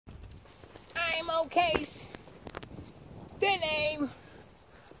Mokais. The name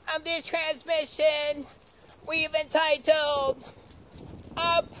of this transmission we've entitled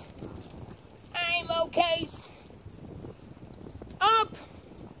Up. I'm Mokais. Up.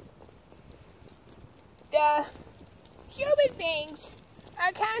 The human beings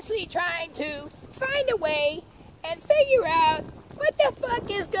are constantly trying to find a way and figure out what the fuck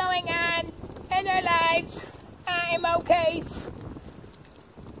is going on in their lives. I'm Mokais.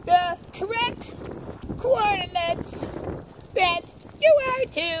 The correct coordinates that you are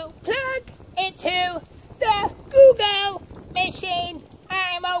to plug into the Google machine.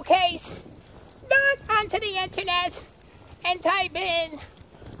 I'm Mokais. Log onto the internet and type in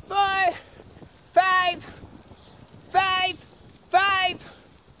 4555.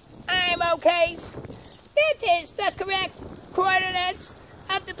 I'm Mokais. That is the correct coordinates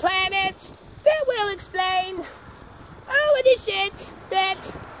of the planets that will explain all of the shit that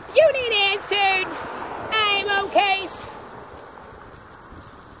you need answered. I'm Mokais.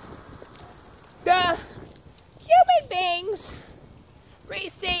 The human beings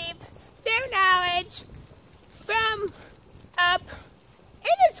receive their knowledge from up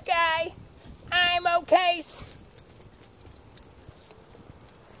in the sky. I'm Mokais.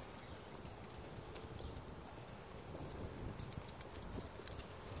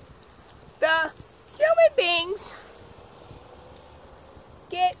 The human beings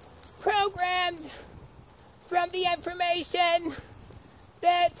get programmed from the information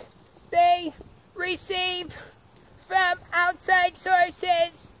that they receive from outside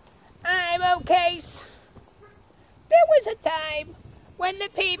sources. I'm Mokais. There was a time when the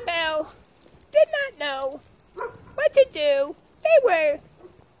people did not know what to do. They were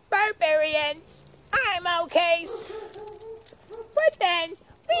barbarians. I'm Mokais. But then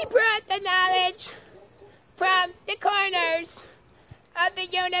we brought the knowledge from the corners of the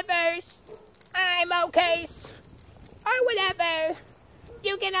universe. I'm Mokais. Or whatever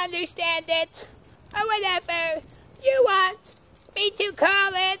you can understand it. Or whatever you want me to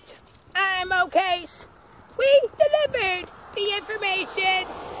call it. I'm Mokais. We delivered the information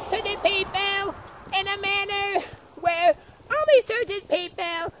to the people in a manner where only certain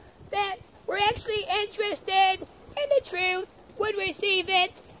people that were actually interested in the truth would receive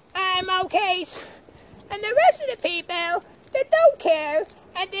it. I'm Mokais. And the rest of the people that don't care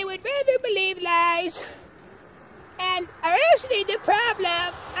and they would rather believe lies and are actually the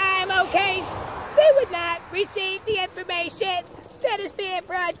problem, I'm Mokais. They would not receive the information that is being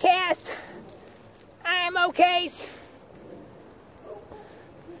broadcast. I'm Mokais.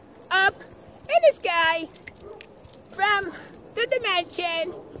 Up in the sky from the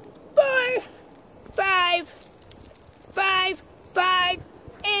dimension 4555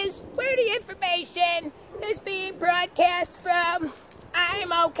 is where the information is being broadcast from. I'm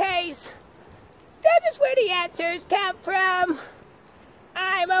Mokais. That is where the answers come from.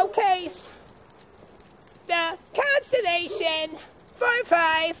 I'm Mokais. The constellation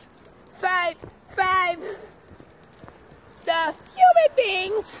 4555. The human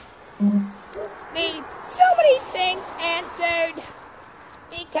beings need so many things answered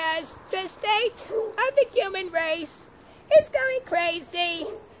because the state of the human race is going crazy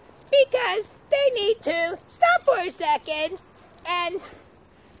because they need to stop for a second and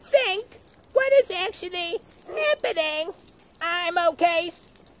think what is actually happening. I'm Mokais.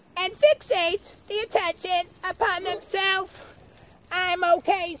 And fixate the attention upon themselves. I'm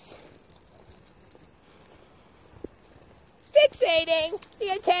Mokais. Fixating the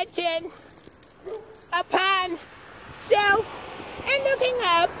attention upon self and looking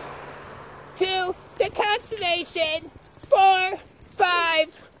up to the constellation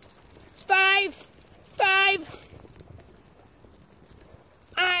 4555.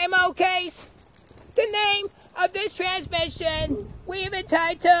 I'm Mokais. The name of this transmission we've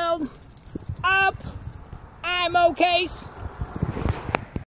entitled Up. I'm Mokais.